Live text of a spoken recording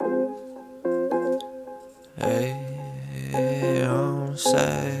Hey, I'm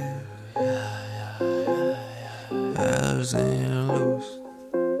sad. As in loose.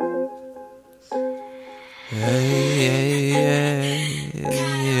 Hey,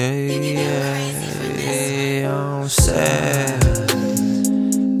 I'm sad.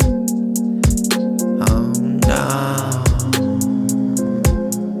 I'm down.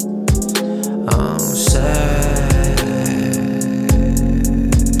 I'm sad.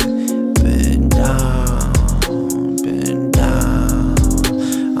 Been down.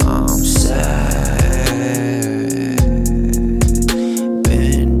 I'm sad.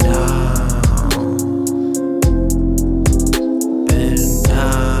 Been down.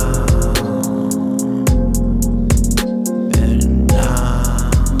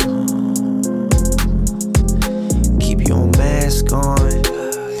 Keep your mask on.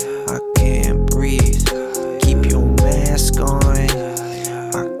 I can't breathe. Keep your mask on.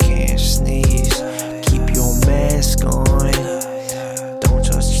 I can't sneeze. Keep your mask on. Don't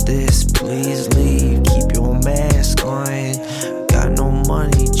touch this, please leave. Keep your mask on. Got no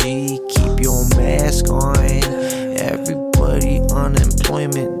money, G. Keep your mask on. Everybody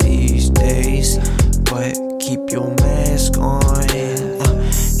unemployment these days, but keep your mask on.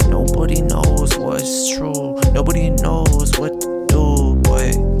 Nobody knows what's true. Nobody knows what to do,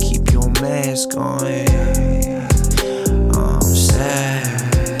 but keep your mask on. I'm sad.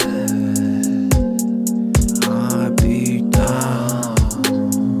 I'll be down.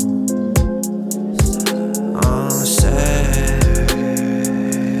 I'm sad.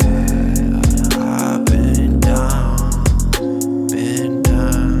 I've been down.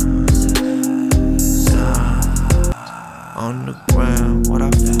 On the ground, what I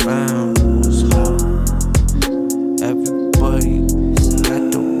found was home. Everybody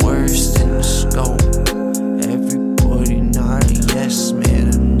got the worst in the scope. Everybody not a yes man,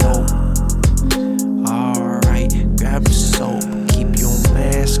 a no. Alright, grab the soap, keep your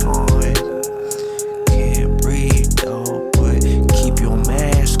mask on. Can't breathe though, but keep your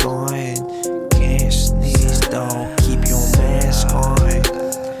mask on. Can't sneeze though, keep your mask on.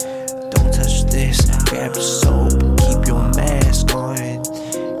 Don't touch this, grab the soap, keep your mask on.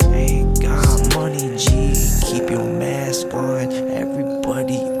 Ain't got money, G, keep your mask on.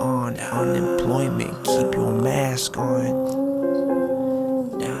 Everybody on unemployment, keep your mask on.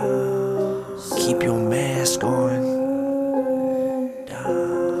 Keep your mask on.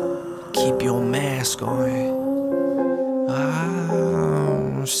 Keep your mask on.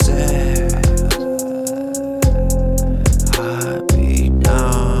 I'm sad. I'll be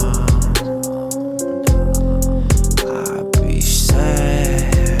down. I'll be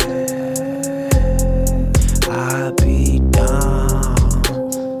sad. I'll be down.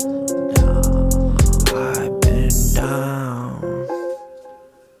 I've been down.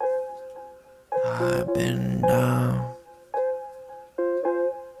 I've been down.